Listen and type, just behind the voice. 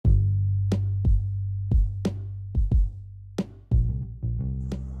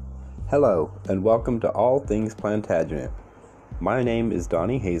Hello, and welcome to All Things Plantagenet. My name is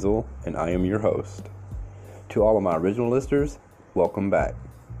Donnie Hazel, and I am your host. To all of my original listeners, welcome back.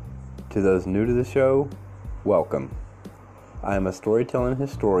 To those new to the show, welcome. I am a storytelling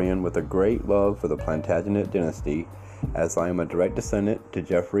historian with a great love for the Plantagenet dynasty, as I am a direct descendant to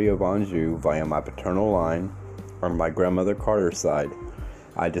Geoffrey of Anjou via my paternal line on my grandmother Carter's side.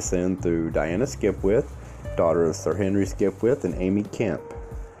 I descend through Diana Skipwith, daughter of Sir Henry Skipwith and Amy Kemp.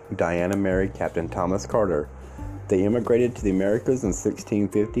 Diana married Captain Thomas Carter. They immigrated to the Americas in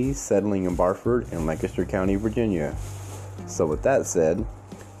 1650, settling in Barford in Lancaster County, Virginia. So with that said,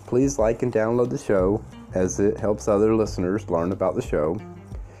 please like and download the show, as it helps other listeners learn about the show.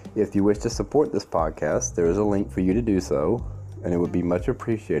 If you wish to support this podcast, there is a link for you to do so, and it would be much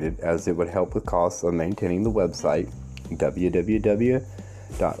appreciated, as it would help with costs of maintaining the website,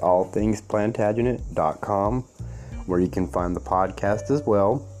 www.allthingsplantagenet.com, where you can find the podcast as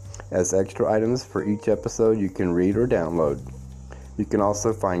well as extra items for each episode you can read or download. You can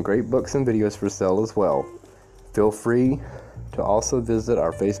also find great books and videos for sale as well. Feel free to also visit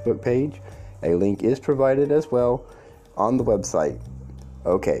our Facebook page. A link is provided as well on the website.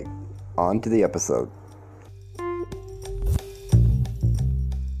 Okay, on to the episode.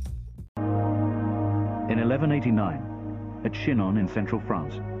 In 1189, at Chinon in central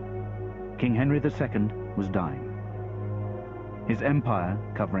France, King Henry II was dying. His empire,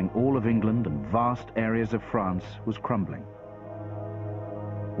 covering all of England and vast areas of France, was crumbling.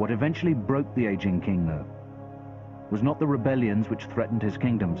 What eventually broke the aging king, though, was not the rebellions which threatened his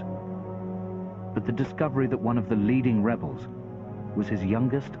kingdoms, but the discovery that one of the leading rebels was his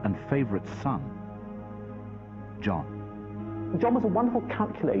youngest and favorite son, John. John was a wonderful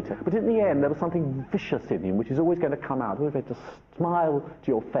calculator, but in the end there was something vicious in him which is always going to come out, always going to smile to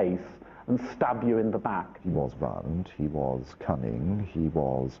your face and stab you in the back. He was violent, he was cunning, he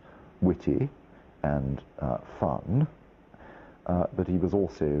was witty and fun, but he was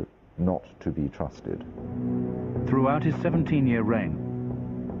also not to be trusted. Throughout his 17-year reign,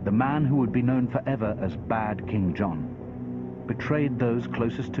 the man who would be known forever as Bad King John betrayed those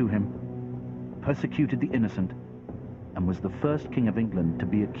closest to him, persecuted the innocent, and was the first king of England to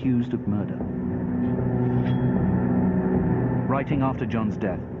be accused of murder. Writing after John's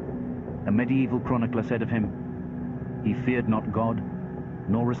death, a medieval chronicler said of him, "He feared not God,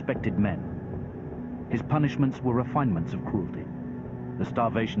 nor respected men. His punishments were refinements of cruelty, the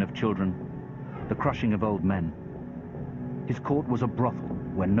starvation of children, the crushing of old men. His court was a brothel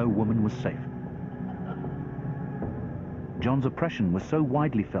where no woman was safe." John's oppression was so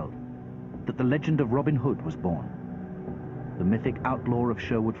widely felt that the legend of Robin Hood was born, the mythic outlaw of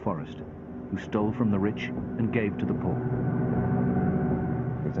Sherwood Forest, who stole from the rich and gave to the poor.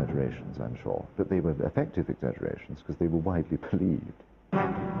 Exaggerations, I'm sure, but they were effective exaggerations because they were widely believed.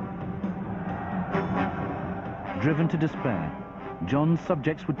 Driven to despair, John's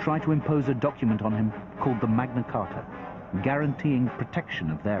subjects would try to impose a document on him called the Magna Carta, guaranteeing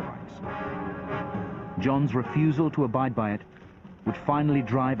protection of their rights. John's refusal to abide by it would finally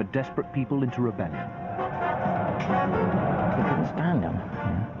drive a desperate people into rebellion. They couldn't stand him.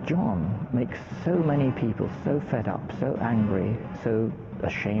 John makes so many people so fed up, so angry, so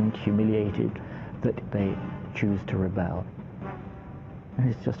ashamed, humiliated, that they choose to rebel. And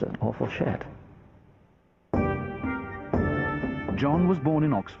it's just an awful shit. John was born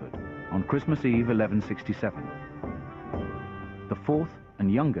in Oxford on Christmas Eve 1167, the fourth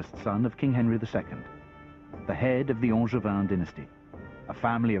and youngest son of King Henry II, the head of the Angevin dynasty, a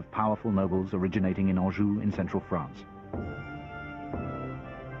family of powerful nobles originating in Anjou in central France.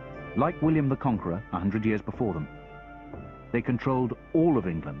 Like William the Conqueror 100 years before them, they controlled all of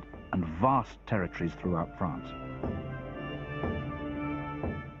England and vast territories throughout France.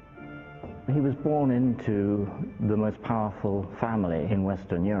 He was born into the most powerful family in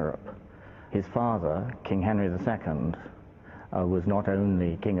Western Europe. His father, King Henry II, was not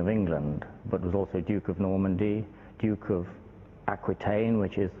only King of England, but was also Duke of Normandy, Duke of Aquitaine,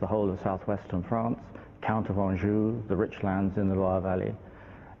 which is the whole of southwestern France, Count of Anjou, the rich lands in the Loire Valley,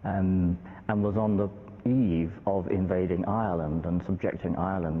 and was on the eve of invading Ireland and subjecting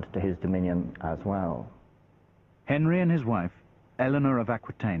Ireland to his dominion as well. Henry and his wife, Eleanor of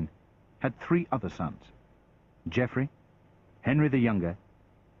Aquitaine, had three other sons: Geoffrey, Henry the Younger,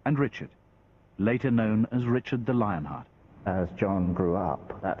 and Richard, later known as Richard the Lionheart. As John grew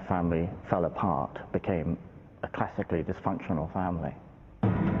up, that family fell apart, became a classically dysfunctional family.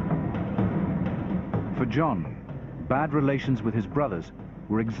 For John, bad relations with his brothers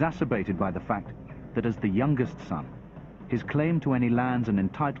were exacerbated by the fact that as the youngest son, his claim to any lands and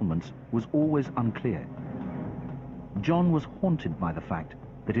entitlements was always unclear. John was haunted by the fact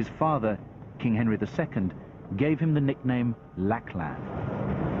that his father, King Henry II, gave him the nickname Lackland.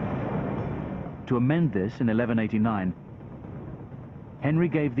 To amend this in 1189, Henry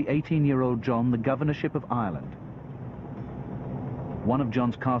gave the 18-year-old John the governorship of Ireland. One of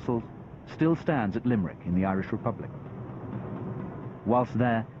John's castles still stands at Limerick in the Irish Republic. Whilst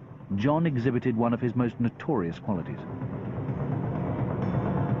there, John exhibited one of his most notorious qualities.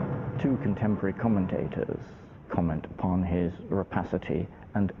 Two contemporary commentators comment upon his rapacity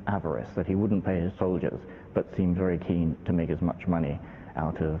and avarice, that he wouldn't pay his soldiers, but seemed very keen to make as much money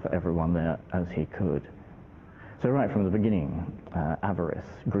out of everyone there as he could. So right from the beginning, avarice,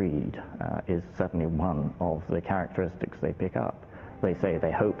 greed, is certainly one of the characteristics they pick up. They say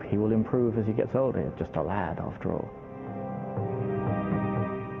they hope he will improve as he gets older. He's just a lad, after all.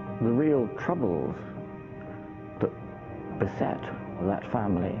 The real troubles that beset that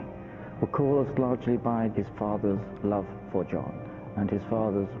family were caused largely by his father's love for John and his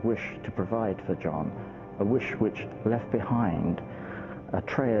father's wish to provide for John, a wish which left behind a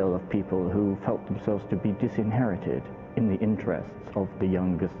trail of people who felt themselves to be disinherited in the interests of the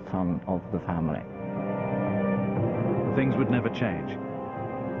youngest son of the family. Things would never change.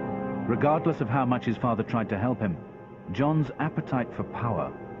 Regardless of how much his father tried to help him, John's appetite for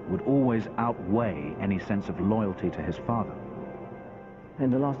power would always outweigh any sense of loyalty to his father.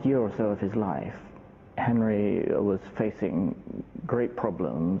 In the last year or so of his life, Henry was facing great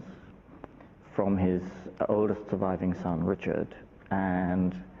problems from his oldest surviving son, Richard,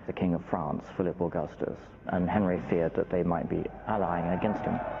 and the King of France, Philip Augustus, and Henry feared that they might be allying against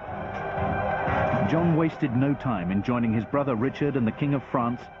him. John wasted no time in joining his brother Richard and the King of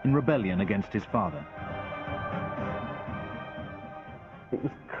France in rebellion against his father. It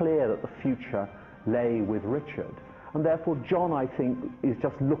was clear that the future lay with Richard, and therefore John, I think, is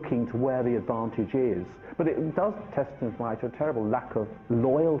just looking to where the advantage is. But it does testify to a terrible lack of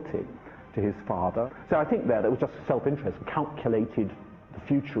loyalty to his father. So I think there was just self-interest, calculated the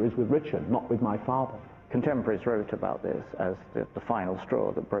future is with Richard, not with my father. Contemporaries wrote about this as the final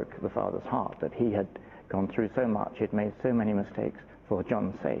straw that broke the father's heart, that he had gone through so much, he'd made so many mistakes for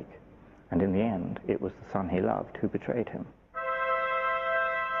John's sake, and in the end it was the son he loved who betrayed him.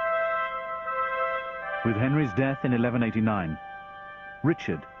 With Henry's death in 1189,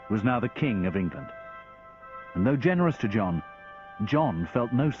 Richard was now the King of England. And though generous to John, John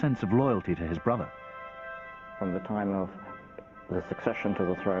felt no sense of loyalty to his brother. From the time of the succession to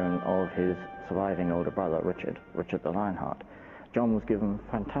the throne of his surviving older brother, Richard the Lionheart, John was given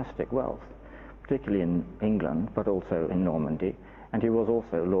fantastic wealth, particularly in England, but also in Normandy, and he was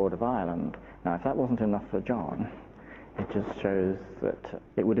also Lord of Ireland. Now, if that wasn't enough for John, it just shows that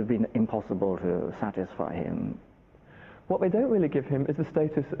it would have been impossible to satisfy him. What they don't really give him is the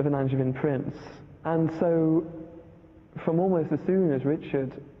status of an Angevin prince, and so from almost as soon as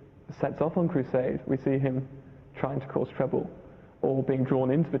Richard sets off on crusade, we see him trying to cause trouble, or being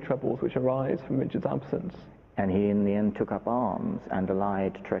drawn into the troubles which arise from Richard's absence. And he in the end took up arms and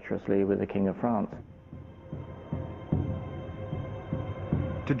allied treacherously with the King of France.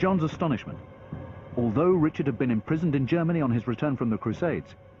 To John's astonishment, although Richard had been imprisoned in Germany on his return from the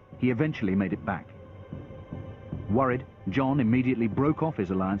Crusades, he eventually made it back. Worried, John immediately broke off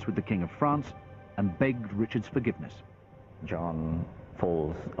his alliance with the King of France and begged Richard's forgiveness. John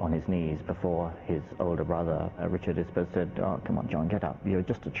falls on his knees before his older brother. Richard is supposed to say, "Oh, come on, John, get up. You're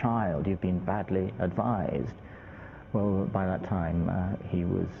just a child. You've been badly advised." Well, by that time, he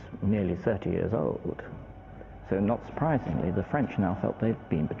was nearly 30 years old. So not surprisingly, the French now felt they'd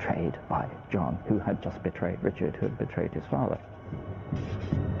been betrayed by John, who had just betrayed Richard, who had betrayed his father.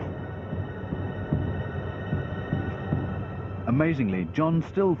 Amazingly, John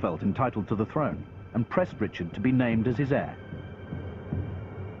still felt entitled to the throne and pressed Richard to be named as his heir.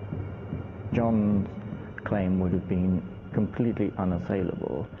 John's claim would have been completely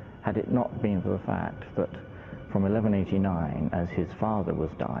unassailable had it not been for the fact that from 1189, as his father was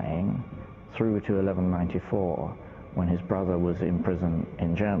dying, through to 1194, when his brother was in prison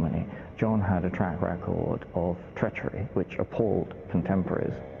in Germany, John had a track record of treachery which appalled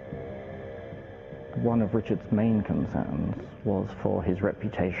contemporaries. One of Richard's main concerns was for his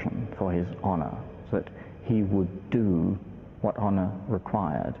reputation, for his honor, that he would do what honor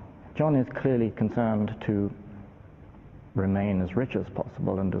required. John is clearly concerned to remain as rich as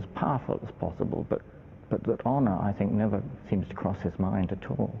possible and as powerful as possible, but that honor, I think, never seems to cross his mind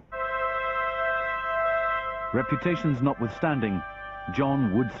at all. Reputations notwithstanding,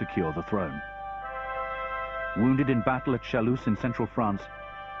 John would secure the throne. Wounded in battle at Chalus in central France,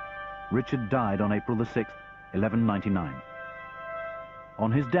 Richard died on April the 6th, 1199.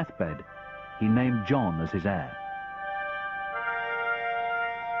 On his deathbed, he named John as his heir.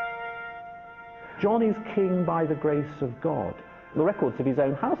 John is king by the grace of God. The records of his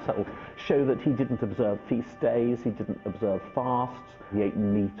own household show that he didn't observe feast days, he didn't observe fasts, he ate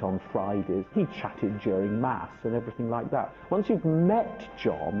meat on Fridays, he chatted during Mass and everything like that. Once you've met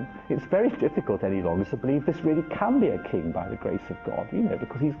John, it's very difficult any longer to believe this really can be a king by the grace of God, you know,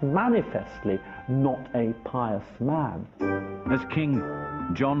 because he's manifestly not a pious man. As king,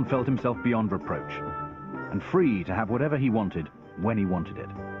 John felt himself beyond reproach and free to have whatever he wanted when he wanted it,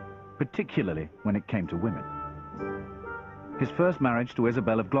 particularly when it came to women. His first marriage to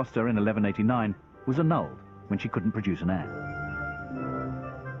Isabel of Gloucester in 1189 was annulled when she couldn't produce an heir.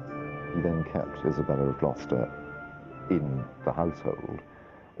 He then kept Isabella of Gloucester in the household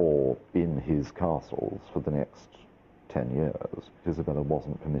or in his castles for the next 10 years. Isabella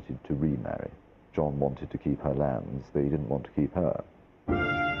wasn't permitted to remarry. John wanted to keep her lands, they didn't want to keep her.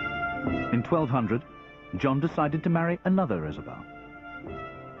 In 1200, John decided to marry another Isabel,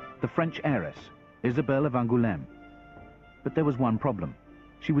 the French heiress, Isabel of Angoulême. But there was one problem.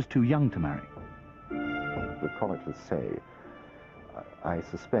 She was too young to marry. The chroniclers say, I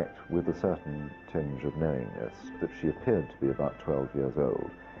suspect with a certain tinge of knowing this, that she appeared to be about 12 years old,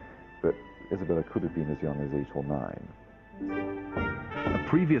 but Isabella could have been as young as 8 or 9. A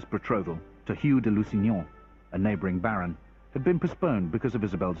previous betrothal to Hugh de Lusignan, a neighbouring baron, had been postponed because of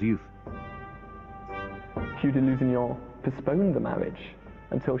Isabel's youth. Hugh de Lusignan postponed the marriage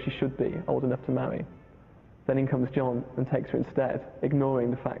until she should be old enough to marry. Then in comes John and takes her instead, ignoring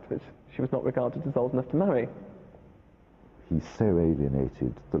the fact that she was not regarded as old enough to marry. He so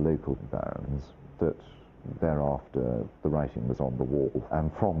alienated the local barons that thereafter the writing was on the wall,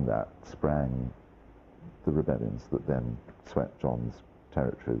 and from that sprang the rebellions that then swept John's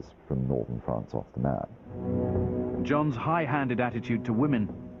territories from northern France off the map. John's high-handed attitude to women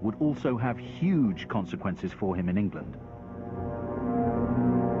would also have huge consequences for him in England.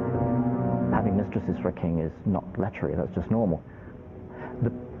 Having mistresses for a king is not lechery, that's just normal. The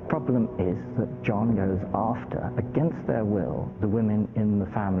problem is that John goes after, against their will, the women in the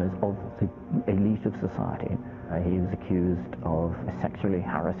families of the elite of society. He was accused of sexually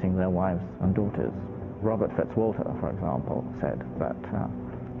harassing their wives and daughters. Robert Fitzwalter, for example, said that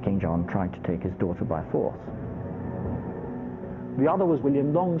King John tried to take his daughter by force. The other was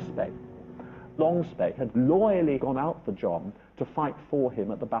William Longspate. Longspate had loyally gone out for John to fight for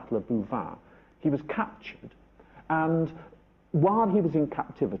him at the Battle of Bouvines. He was captured, and while he was in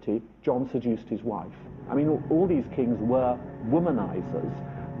captivity, John seduced his wife. I mean, all these kings were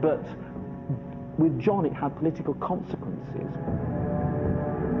womanizers, but with John it had political consequences.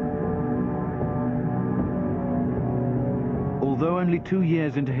 Although only 2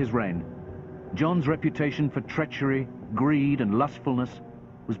 years into his reign, John's reputation for treachery, greed, and lustfulness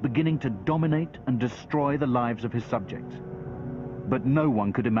was beginning to dominate and destroy the lives of his subjects. But no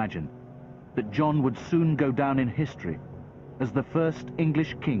one could imagine that John would soon go down in history as the first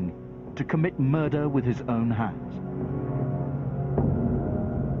English king to commit murder with his own hands.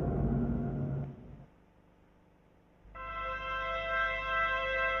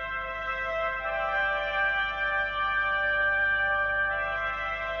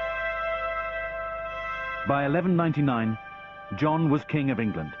 By 1199, John was King of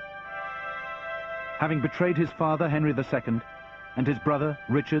England. Having betrayed his father, Henry II, and his brother,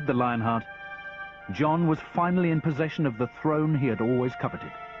 Richard the Lionheart, John was finally in possession of the throne he had always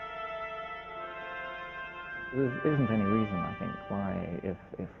coveted. There isn't any reason, I think, why,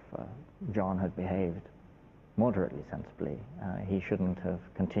 if John had behaved moderately sensibly, he shouldn't have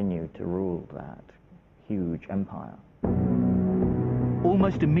continued to rule that huge empire.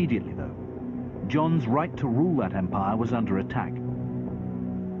 Almost immediately, though, John's right to rule that empire was under attack.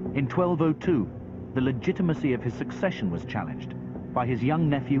 In 1202, the legitimacy of his succession was challenged by his young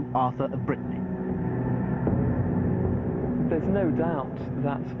nephew, Arthur of Brittany. There's no doubt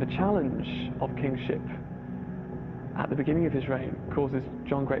that the challenge of kingship at the beginning of his reign causes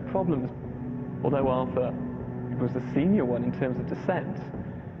John great problems. Although Arthur was the senior one in terms of descent,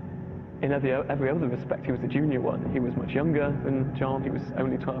 in every other respect he was the junior one. He was much younger than John. He was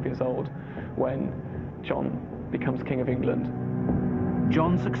only 12 years old when John becomes King of England.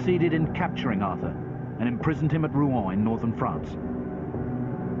 John succeeded in capturing Arthur and imprisoned him at Rouen in northern France.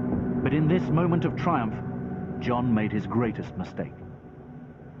 But in this moment of triumph, John made his greatest mistake.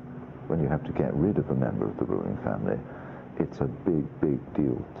 When you have to get rid of a member of the ruling family, it's a big, big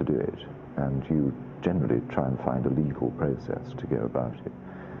deal to do it, and you generally try and find a legal process to go about it.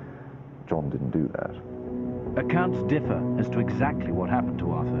 John didn't do that. Accounts differ as to exactly what happened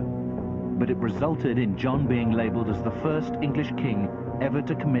to Arthur, but it resulted in John being labelled as the first English king ever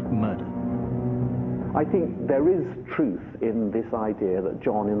to commit murder. I think there is truth in this idea that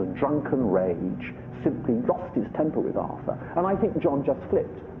John, in a drunken rage, simply lost his temper with Arthur. And I think John just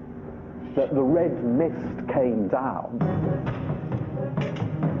flipped. That the red mist came down.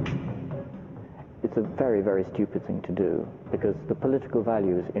 It's a very, very stupid thing to do, because the political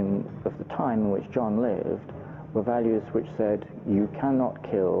values of the time in which John lived were values which said you cannot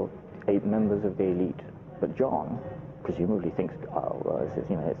kill 8 members of the elite. But John presumably thinks, oh, well,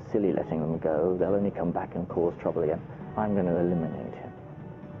 it's silly letting them go. They'll only come back and cause trouble again. I'm going to eliminate him.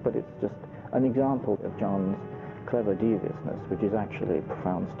 But it's just an example of John's clever deviousness, which is actually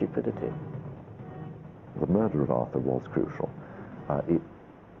profound stupidity. The murder of Arthur was crucial. It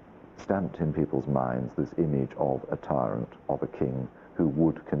stamped in people's minds this image of a tyrant, of a king who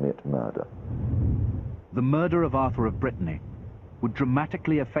would commit murder. The murder of Arthur of Brittany would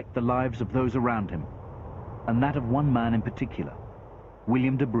dramatically affect the lives of those around him, and that of one man in particular,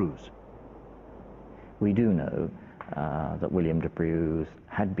 William de Bruce. We do know that William de Bruce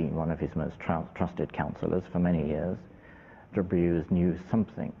had been one of his most trusted counsellors for many years. De Bruce knew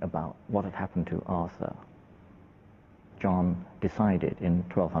something about what had happened to Arthur. John decided in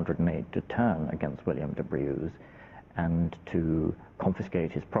 1208 to turn against William de Bruce and to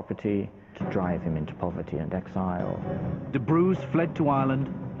confiscate his property, to drive him into poverty and exile. De Bruce fled to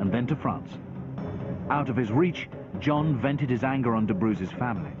Ireland and then to France. Out of his reach, John vented his anger on de Bruce's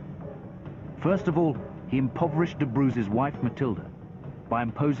family. First of all, he impoverished de Bruce's wife Matilda by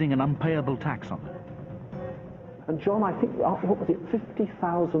imposing an unpayable tax on her. And John, I think, what was it,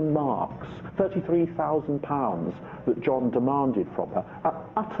 50,000 marks, £33,000 that John demanded from her, an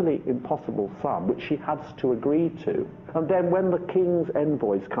utterly impossible sum, which she has to agree to. And then when the king's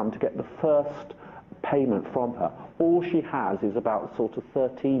envoys come to get the first payment from her, all she has is about sort of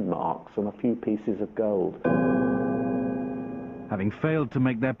 13 marks and a few pieces of gold. Having failed to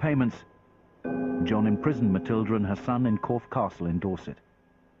make their payments, John imprisoned Matilda and her son in Corfe Castle in Dorset.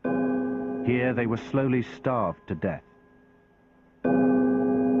 Here they were slowly starved to death.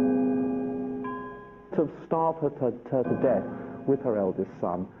 To starve her to death with her eldest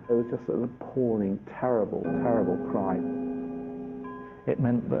son, it was just an appalling, terrible, terrible crime. It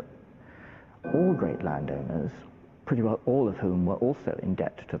meant that all great landowners, pretty well all of whom were also in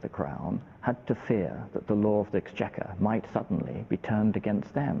debt to the crown, had to fear that the law of the Exchequer might suddenly be turned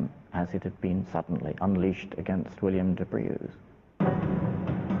against them, as it had been suddenly unleashed against William de Bruce.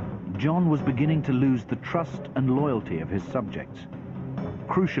 John was beginning to lose the trust and loyalty of his subjects.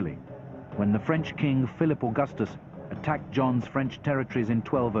 Crucially, when the French king Philip Augustus attacked John's French territories in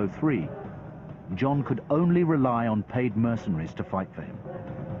 1203, John could only rely on paid mercenaries to fight for him.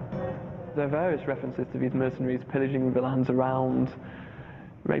 There are various references to these mercenaries pillaging the lands around,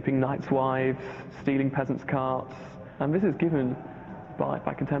 raping knights' wives, stealing peasants' carts, and this is given by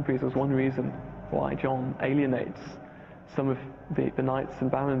contemporaries as one reason why John alienates some of the knights and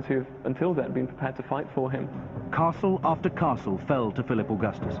barons who have until then been prepared to fight for him. Castle after castle fell to Philip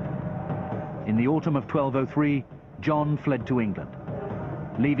Augustus. In the autumn of 1203, John fled to England,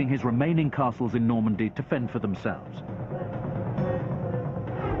 leaving his remaining castles in Normandy to fend for themselves.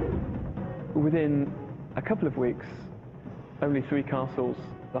 Within a couple of weeks, only 3 castles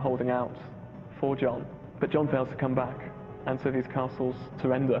are holding out for John, but John fails to come back, and so these castles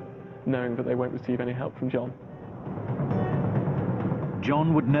surrender, knowing that they won't receive any help from John.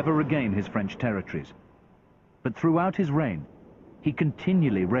 John would never regain his French territories, but throughout his reign, he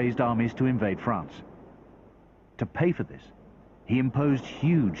continually raised armies to invade France. To pay for this, he imposed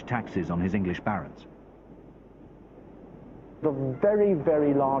huge taxes on his English barons. The very,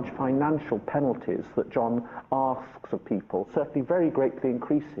 very large financial penalties that John asks of people certainly very greatly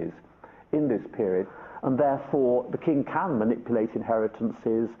increases in this period, and therefore the king can manipulate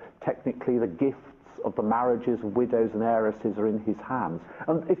inheritances. Technically, the gifts of the marriages of widows and heiresses are in his hands.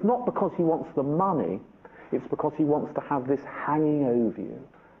 And it's not because he wants the money, it's because he wants to have this hanging over you,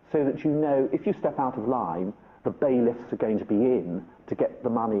 so that you know if you step out of line, the bailiffs are going to be in to get the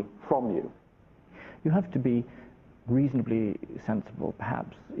money from you. You have to be reasonably sensible,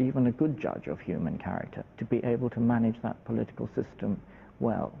 perhaps even a good judge of human character, to be able to manage that political system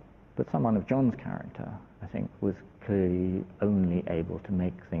well. But someone of John's character, I think, was clearly only able to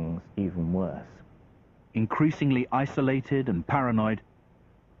make things even worse. Increasingly isolated and paranoid,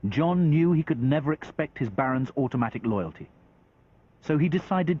 John knew he could never expect his barons' automatic loyalty. So he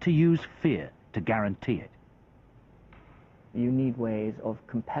decided to use fear to guarantee it. You need ways of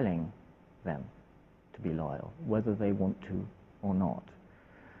compelling them to be loyal, whether they want to or not.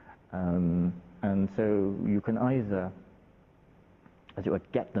 And so you can either, as it were,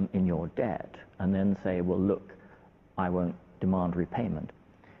 get them in your debt and then say, well, look, I won't demand repayment.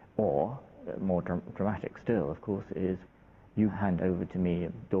 Or more dramatic still, of course, is you hand over to me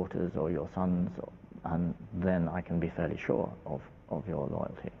your daughters or your sons, and then I can be fairly sure of your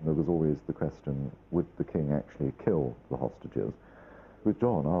loyalty. There was always the question, would the king actually kill the hostages? With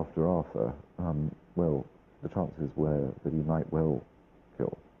John, after Arthur, well, the chances were that he might well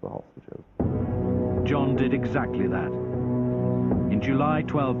kill the hostages. John did exactly that. In July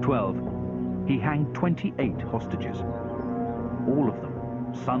 1212, he hanged 28 hostages, all of them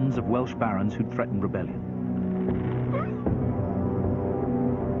sons of Welsh barons who'd threatened rebellion.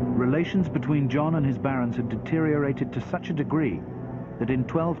 Relations between John and his barons had deteriorated to such a degree that in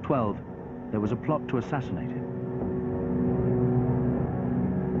 1212 there was a plot to assassinate him.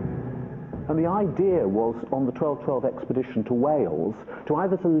 And the idea was, on the 1212 expedition to Wales, to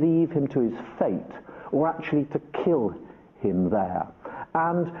either to leave him to his fate or actually to kill him there.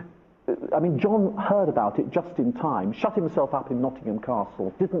 And I mean, John heard about it just in time, shut himself up in Nottingham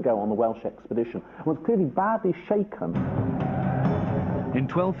Castle, didn't go on the Welsh expedition, and was clearly badly shaken. In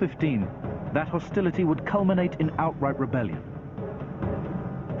 1215, that hostility would culminate in outright rebellion.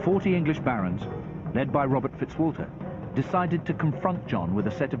 40 English barons, led by Robert Fitzwalter, decided to confront John with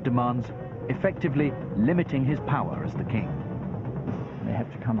a set of demands effectively limiting his power as the king. They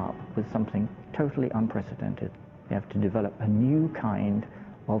have to come up with something totally unprecedented. They have to develop a new kind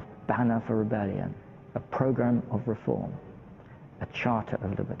of banner for rebellion, a program of reform, a charter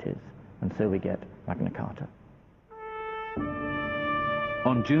of liberties, and so we get Magna Carta.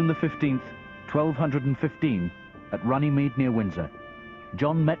 On June the 15th, 1215, at Runnymede near Windsor,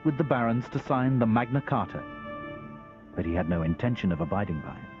 John met with the barons to sign the Magna Carta, but he had no intention of abiding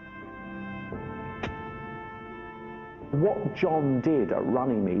by it. What John did at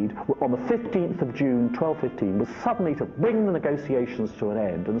Runnymede on the 15th of June 1215 was suddenly to bring the negotiations to an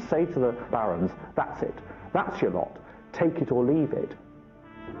end and say to the barons, that's it, that's your lot, take it or leave it.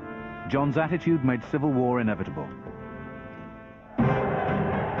 John's attitude made civil war inevitable.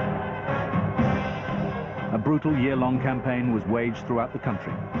 A brutal year-long campaign was waged throughout the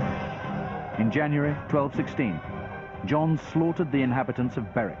country. In January 1216, John slaughtered the inhabitants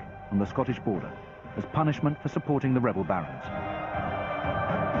of Berwick on the Scottish border as punishment for supporting the rebel barons.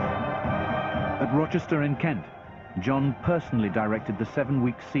 At Rochester in Kent, John personally directed the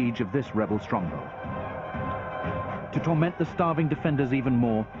 7-week siege of this rebel stronghold. To torment the starving defenders even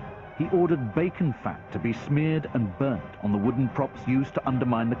more, he ordered bacon fat to be smeared and burnt on the wooden props used to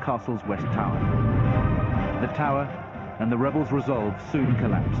undermine the castle's west tower. The tower and the rebels' resolve soon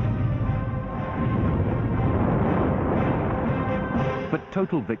collapsed. But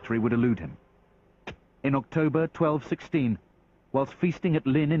total victory would elude him. In October 1216, whilst feasting at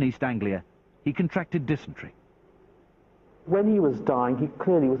Lynn in East Anglia, he contracted dysentery. When he was dying, he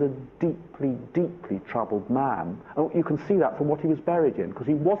clearly was a deeply, deeply troubled man. And you can see that from what he was buried in, because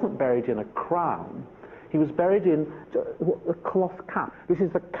he wasn't buried in a crown. He was buried in a cloth cap. This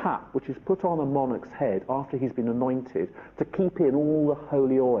is the cap which is put on a monarch's head after he's been anointed to keep in all the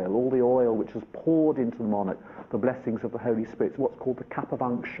holy oil, all the oil which is poured into the monarch, the blessings of the Holy Spirit. It's what's called the cap of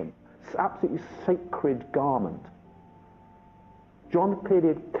unction. It's an absolutely sacred garment. John clearly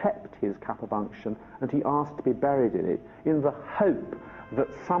had kept his cap of unction, and he asked to be buried in it in the hope that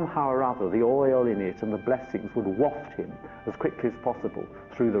somehow or other the oil in it and the blessings would waft him as quickly as possible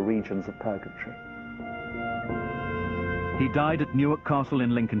through the regions of purgatory. He died at Newark Castle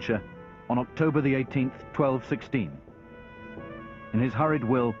in Lincolnshire on October the 18th, 1216. In his hurried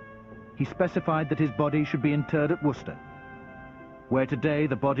will, he specified that his body should be interred at Worcester, where today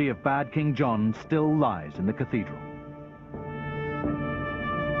the body of bad King John still lies in the cathedral.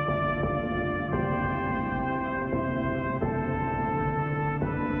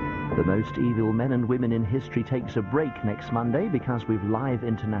 The Most Evil Men and Women in History takes a break next Monday because we've live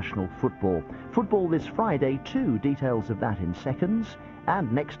international football. Football this Friday too, details of that in seconds.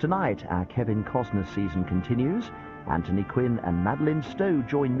 And next tonight, our Kevin Costner season continues. Anthony Quinn and Madeleine Stowe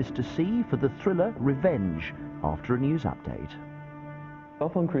join Mr. C for the thriller Revenge after a news update.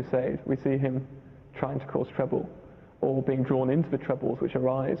 Off on crusade, we see him trying to cause trouble, or being drawn into the troubles which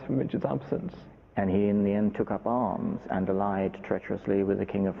arise from Richard's absence. And he in the end took up arms and allied treacherously with the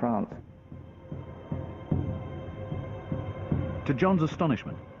King of France. To John's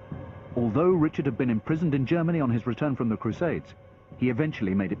astonishment, although Richard had been imprisoned in Germany on his return from the Crusades, he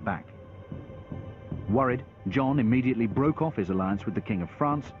eventually made it back. Worried, John immediately broke off his alliance with the King of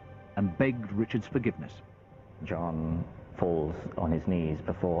France and begged Richard's forgiveness. John falls on his knees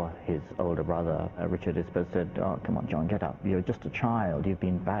before his older brother. Richard is supposed to say, "Oh, come on, John, get up. You're just a child. You've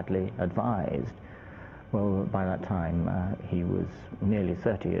been badly advised." Well, by that time, he was nearly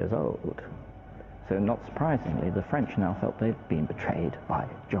 30 years old. So not surprisingly, the French now felt they'd been betrayed by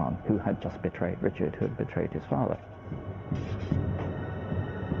John, who had just betrayed Richard, who had betrayed his father.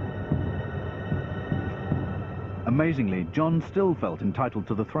 Amazingly, John still felt entitled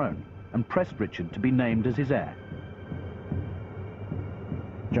to the throne and pressed Richard to be named as his heir.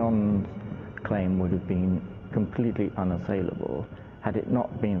 John's claim would have been completely unassailable had it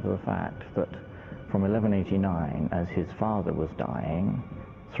not been for the fact that from 1189, as his father was dying,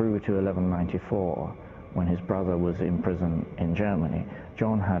 through to 1194, when his brother was in prison in Germany,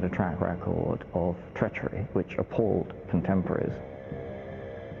 John had a track record of treachery which appalled contemporaries.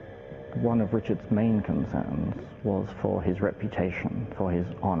 One of Richard's main concerns was for his reputation, for his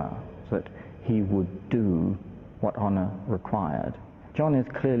honor, that he would do what honor required. John is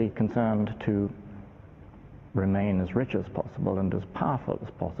clearly concerned to remain as rich as possible and as powerful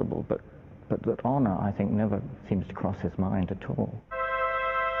as possible, but that honor, I think, never seems to cross his mind at all.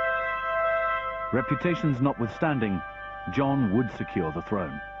 Reputations notwithstanding, John would secure the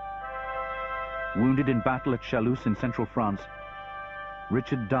throne. Wounded in battle at Chalus in central France,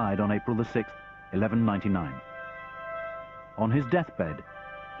 Richard died on April the 6th, 1199. On his deathbed,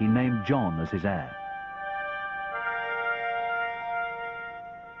 he named John as his heir.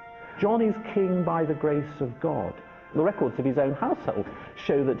 John is king by the grace of God. The records of his own household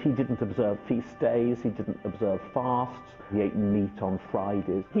show that he didn't observe feast days, he didn't observe fasts, he ate meat on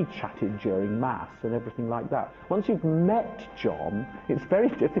Fridays, he chatted during Mass and everything like that. Once you've met John, it's very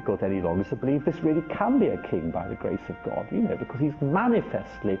difficult any longer to believe this really can be a king by the grace of God, you know, because he's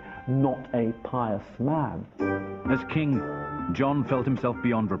manifestly not a pious man. As king, John felt himself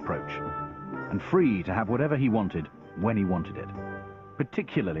beyond reproach and free to have whatever he wanted when he wanted it,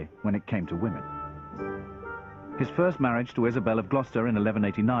 particularly when it came to women. His first marriage to Isabel of Gloucester in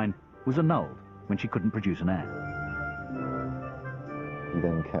 1189 was annulled when she couldn't produce an heir. He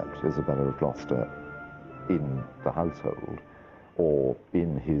then kept Isabella of Gloucester in the household or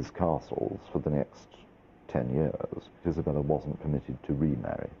in his castles for the next 10 years. Isabella wasn't permitted to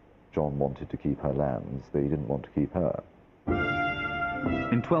remarry. John wanted to keep her lands, they didn't want to keep her.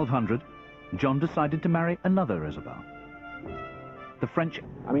 In 1200, John decided to marry another Isabel. The French...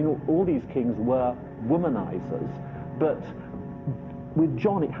 I mean, all these kings were womanizers, but with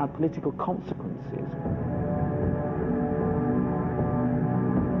John it had political consequences.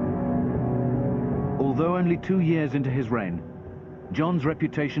 Although only 2 years into his reign, John's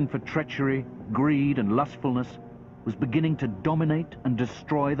reputation for treachery, greed and lustfulness was beginning to dominate and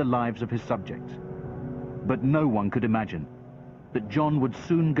destroy the lives of his subjects. But no one could imagine that John would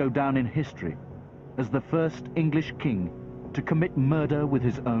soon go down in history as the first English king to commit murder with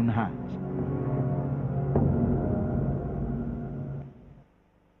his own hands.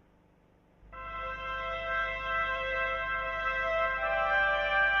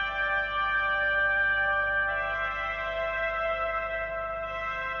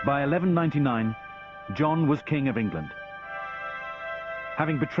 By 1199, John was King of England.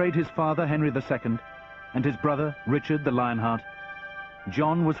 Having betrayed his father, Henry II, and his brother, Richard the Lionheart,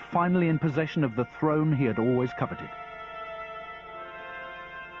 John was finally in possession of the throne he had always coveted.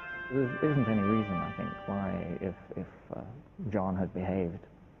 There isn't any reason, I think, why, if John had behaved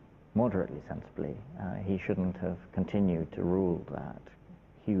moderately sensibly, he shouldn't have continued to rule that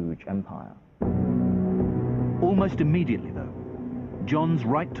huge empire. Almost immediately, though, John's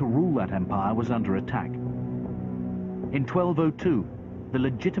right to rule that empire was under attack. In 1202, the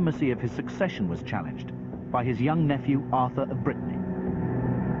legitimacy of his succession was challenged by his young nephew, Arthur of Brittany.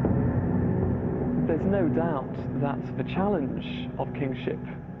 There's no doubt that the challenge of kingship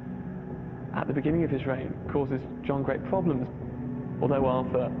at the beginning of his reign causes John great problems. Although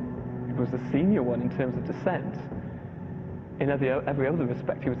Arthur was the senior one in terms of descent, in every other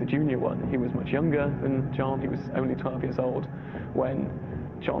respect he was the junior one. He was much younger than John. He was only 12 years old when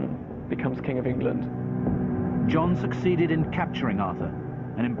John becomes King of England. John succeeded in capturing Arthur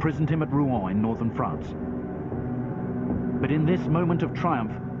and imprisoned him at Rouen in northern France. But in this moment of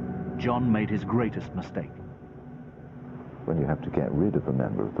triumph, John made his greatest mistake. When you have to get rid of a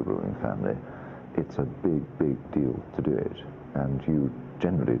member of the ruling family, it's a big, big deal to do it, and you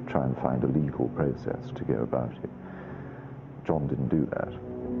generally try and find a legal process to go about it. John didn't do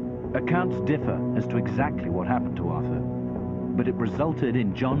that. Accounts differ as to exactly what happened to Arthur, but it resulted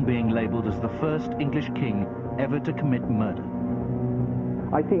in John being labelled as the first English king ever to commit murder.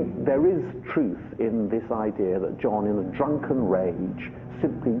 I think there is truth in this idea that John, in a drunken rage,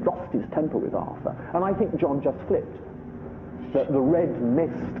 simply lost his temper with Arthur, and I think John just flipped. That the red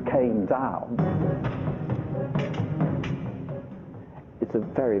mist came down. It's a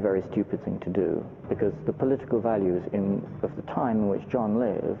very, very stupid thing to do, because the political values of the time in which John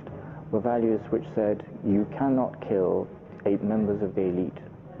lived were values which said you cannot kill 8 members of the elite.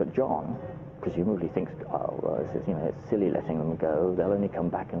 But John presumably thinks, oh, well, this is, it's silly letting them go. They'll only come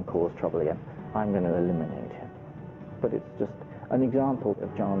back and cause trouble again. I'm going to eliminate him. But it's just an example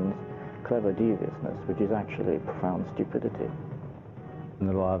of John's clever deviousness, which is actually profound stupidity. In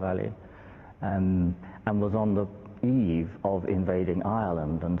the Loire Valley, and was on the eve of invading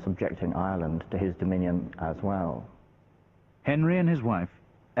Ireland and subjecting Ireland to his dominion as well. Henry and his wife,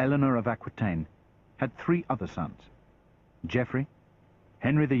 Eleanor of Aquitaine, had 3 other sons: Geoffrey,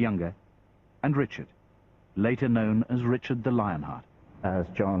 Henry the Younger, and Richard, later known as Richard the Lionheart. As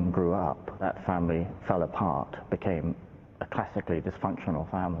John grew up, that family fell apart, became a classically dysfunctional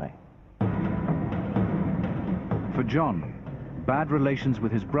family. For John, bad relations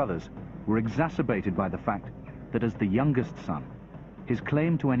with his brothers were exacerbated by the fact that as the youngest son, his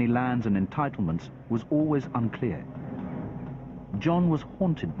claim to any lands and entitlements was always unclear. John was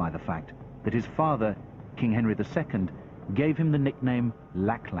haunted by the fact that his father, King Henry II, gave him the nickname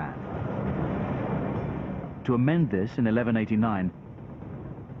Lackland. To amend this in 1189,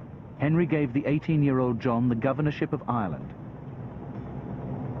 Henry gave the 18-year-old John the governorship of Ireland.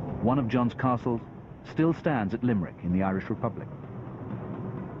 One of John's castles still stands at Limerick in the Irish Republic.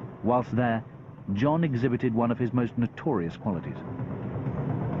 Whilst there, John exhibited one of his most notorious qualities.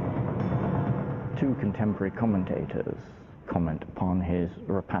 2 contemporary commentators comment upon his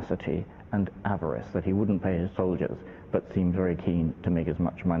rapacity and avarice, that he wouldn't pay his soldiers, but seemed very keen to make as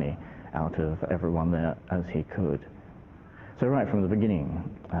much money out of everyone there as he could. So right from the beginning,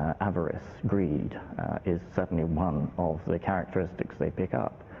 avarice, greed, is certainly one of the characteristics they pick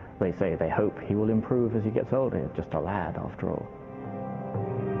up. They say they hope he will improve as he gets older. He's just a lad, after all.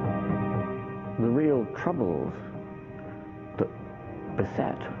 The real troubles that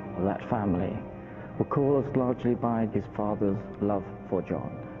beset that family were caused largely by his father's love for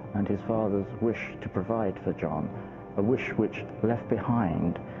John and his father's wish to provide for John, a wish which left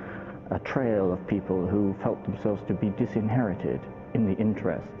behind a trail of people who felt themselves to be disinherited in the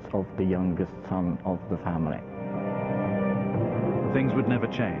interests of the youngest son of the family. Things would never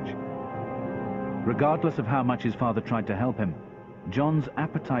change. Regardless of how much his father tried to help him, John's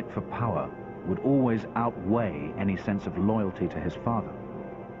appetite for power would always outweigh any sense of loyalty to his father.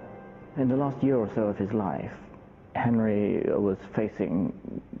 In the last year or so of his life, Henry was facing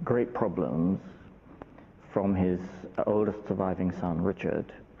great problems from his oldest surviving son,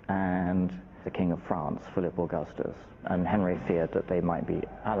 Richard, and the King of France, Philip Augustus, and Henry feared that they might be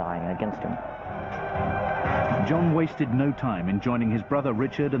allying against him. John wasted no time in joining his brother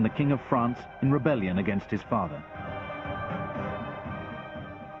Richard and the King of France in rebellion against his father.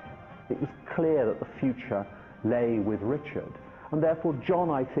 It was clear that the future lay with Richard, and therefore John,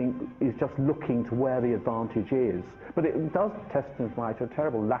 I think, is just looking to where the advantage is. But it does testify to a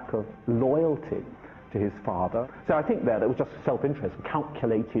terrible lack of loyalty to his father. So I think there was just self-interest,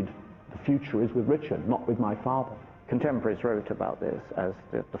 calculated the future is with Richard, not with my father. Contemporaries wrote about this as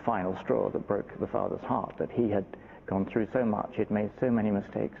the final straw that broke the father's heart, that he had gone through so much, he'd made so many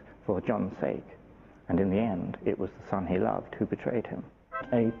mistakes for John's sake, and in the end it was the son he loved who betrayed him.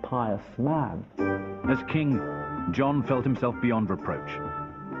 A pious man. As king, John felt himself beyond reproach,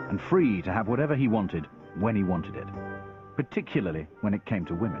 and free to have whatever he wanted when he wanted it, particularly when it came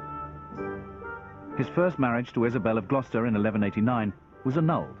to women. His first marriage to Isabel of Gloucester in 1189 was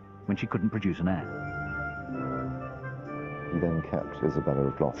annulled when she couldn't produce an heir. He then kept Isabella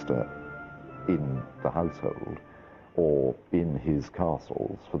of Gloucester in the household or in his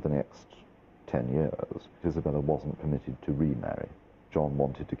castles for the next 10 years. Isabella wasn't permitted to remarry. John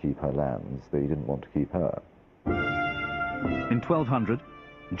wanted to keep her lands, they didn't want to keep her. In 1200,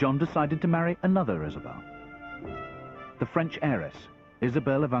 John decided to marry another Isabel, the French heiress,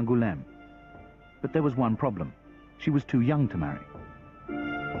 Isabel of Angoulême. But there was one problem. She was too young to marry.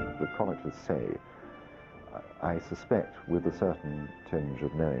 The chroniclers say, I suspect with a certain tinge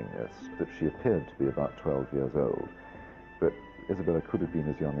of knowing this, that she appeared to be about 12 years old, but Isabella could have been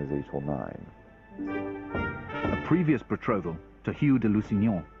as young as 8 or 9. A previous betrothal to Hugh de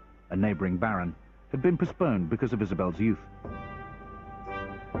Lusignan, a neighbouring baron, had been postponed because of Isabel's youth.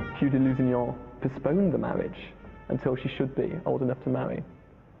 Hugh de Lusignan postponed the marriage until she should be old enough to marry.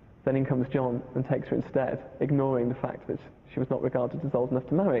 Then in comes John and takes her instead, ignoring the fact that she was not regarded as old enough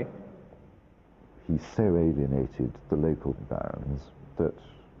to marry. He so alienated the local barons that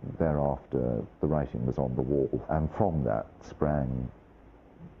thereafter the writing was on the wall, and from that sprang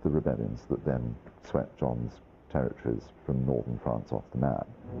the rebellions that then swept John's territories from northern France off the map.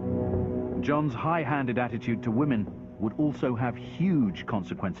 John's high-handed attitude to women would also have huge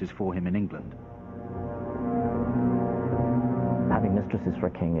consequences for him in England. Having mistresses for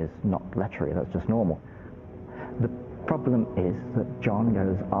a king is not lechery, that's just normal. The problem is that John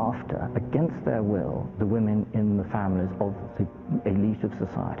goes after, against their will, the women in the families of the elite of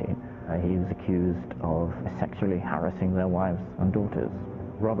society. He was accused of sexually harassing their wives and daughters.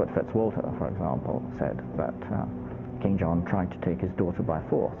 Robert Fitzwalter, for example, said that King John tried to take his daughter by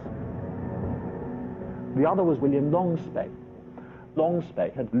force. The other was William Longspate.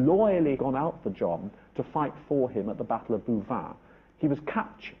 Longspate had loyally gone out for John to fight for him at the Battle of Bouvines. He was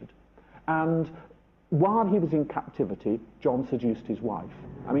captured, and while he was in captivity, John seduced his wife.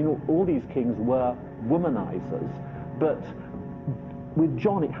 I mean, all these kings were womanizers, but with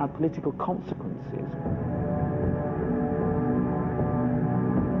John it had political consequences.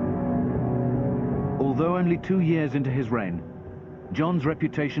 Although only 2 years into his reign, John's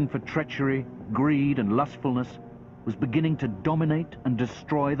reputation for treachery, greed and lustfulness was beginning to dominate and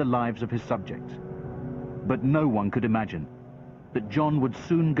destroy the lives of his subjects. But no one could imagine that John would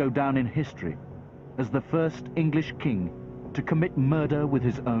soon go down in history as the first English king to commit murder with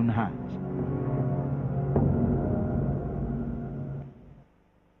his own hands.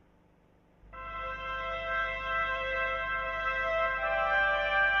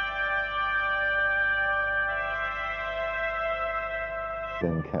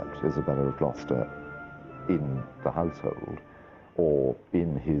 Then kept Isabella of Gloucester in the household or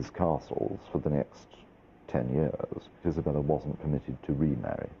in his castles for the next 10 years. Isabella wasn't permitted to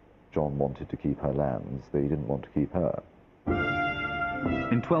remarry. John wanted to keep her lands, they didn't want to keep her.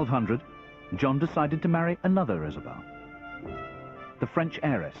 In 1200, John decided to marry another Isabel, the French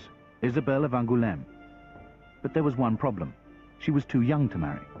heiress, Isabel of Angoulême. But there was one problem. She was too young to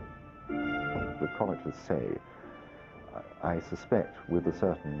marry. The chroniclers say, I suspect with a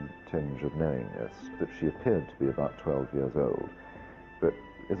certain tinge of knowing this, that she appeared to be about 12 years old, but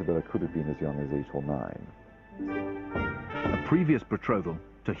Isabella could have been as young as 8 or 9. A previous betrothal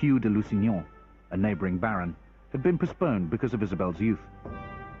to Hugh de Lusignan, a neighbouring baron, had been postponed because of Isabel's youth.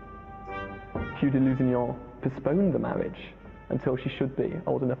 Hugh de Lusignan postponed the marriage until she should be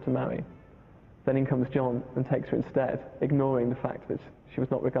old enough to marry. Then in comes John and takes her instead, ignoring the fact that she was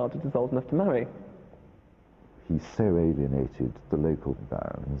not regarded as old enough to marry. He so alienated the local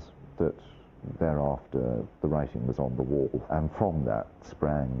barons that thereafter the writing was on the wall, and from that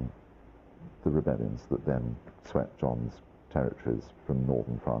sprang the rebellions that then swept John's territories from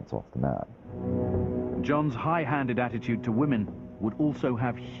northern France off the map. John's high-handed attitude to women would also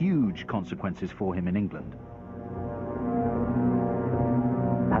have huge consequences for him in England.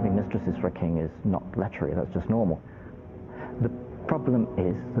 Having mistresses for a king is not lechery, that's just normal. The problem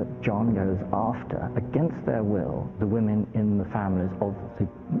is that John goes after, against their will, the women in the families of the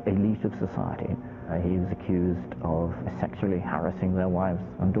elite of society. He was accused of sexually harassing their wives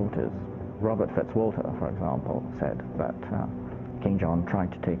and daughters. Robert Fitzwalter, for example, said that King John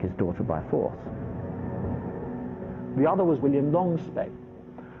tried to take his daughter by force. The other was William Longspate.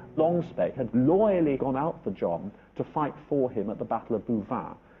 Longspate had loyally gone out for John to fight for him at the Battle of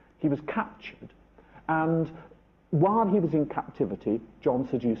Bouvines. He was captured, and while he was in captivity, John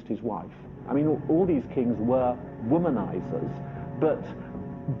seduced his wife. I mean, all these kings were womanizers, but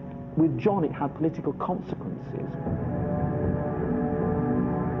with John it had political consequences.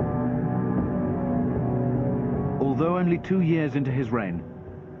 Although only 2 years into his reign,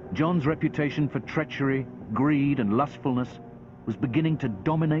 John's reputation for treachery, greed and lustfulness was beginning to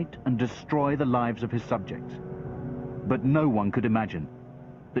dominate and destroy the lives of his subjects. But no one could imagine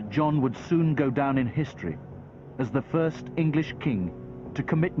that John would soon go down in history as the first English king to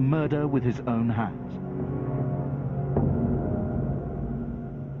commit murder with his own hands.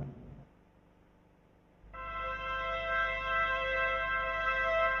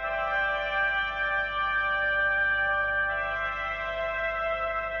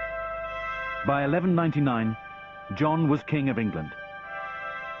 By 1199, John was King of England.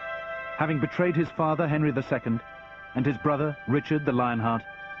 Having betrayed his father, Henry II, and his brother, Richard the Lionheart,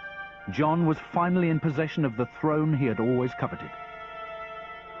 John was finally in possession of the throne he had always coveted.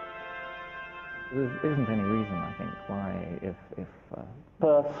 There isn't any reason, I think, why if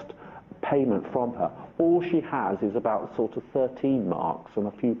First payment from her, all she has is about sort of 13 marks and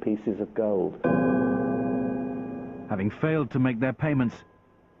a few pieces of gold. Having failed to make their payments,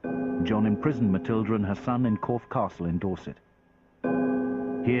 John imprisoned Matilda and her son in Corfe Castle in Dorset.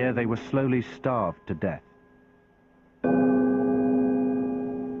 Here they were slowly starved to death.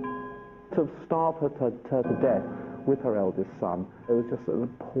 To starve her to death with her eldest son, it was just an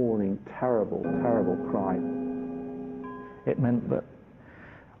appalling, terrible, terrible crime. it meant that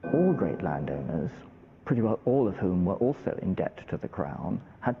all great landowners pretty well all of whom were also in debt to the crown,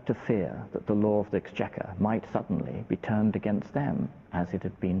 had to fear that the law of the Exchequer might suddenly be turned against them, as it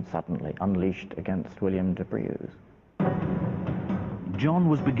had been suddenly unleashed against William de Brieux. John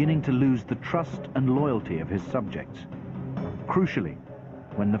was beginning to lose the trust and loyalty of his subjects. Crucially,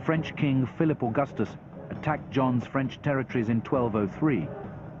 when the French king Philip Augustus attacked John's French territories in 1203,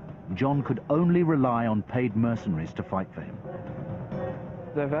 John could only rely on paid mercenaries to fight for him.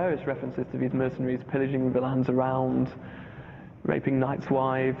 There are various references to these mercenaries pillaging the lands around, raping knights'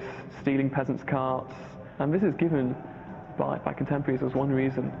 wives, stealing peasants' carts, and this is given by contemporaries as one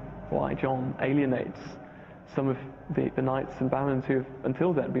reason why John alienates some of the knights and barons who have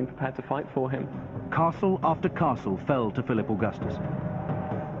until then been prepared to fight for him. Castle after castle fell to Philip Augustus.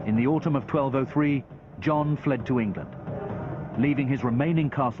 In the autumn of 1203, John fled to England, leaving his remaining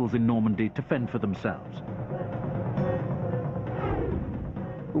castles in Normandy to fend for themselves.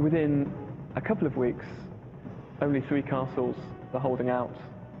 Within a couple of weeks, only 3 castles are holding out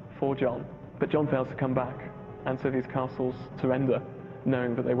for John, but John fails to come back, and so these castles surrender,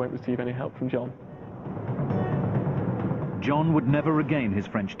 knowing that they won't receive any help from John. John would never regain his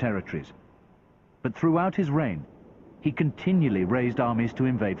French territories, but throughout his reign, he continually raised armies to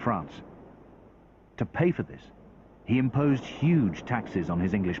invade France. To pay for this, he imposed huge taxes on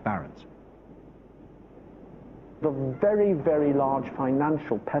his English barons. The very, very large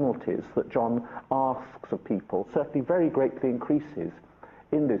financial penalties that John asks of people certainly very greatly increases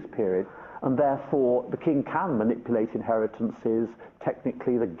in this period, and therefore the king can manipulate inheritances.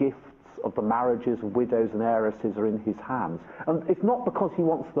 Technically, the gifts of the marriages of widows and heiresses are in his hands. And it's not because he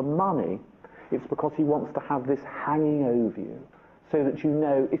wants the money, it's because he wants to have this hanging over you, so that you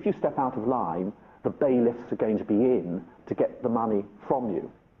know if you step out of line, the bailiffs are going to be in to get the money from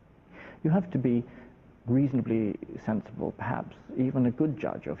you. You have to be reasonably sensible, perhaps even a good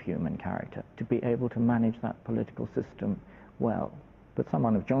judge of human character, to be able to manage that political system well. But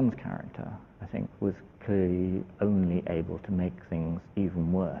someone of John's character, I think, was clearly only able to make things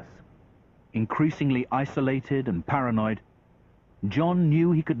even worse. Increasingly isolated and paranoid, John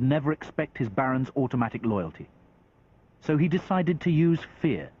knew he could never expect his barons' automatic loyalty. So he decided to use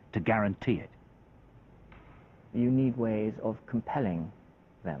fear to guarantee it. You need ways of compelling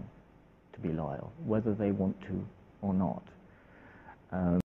them to be loyal, whether they want to or not.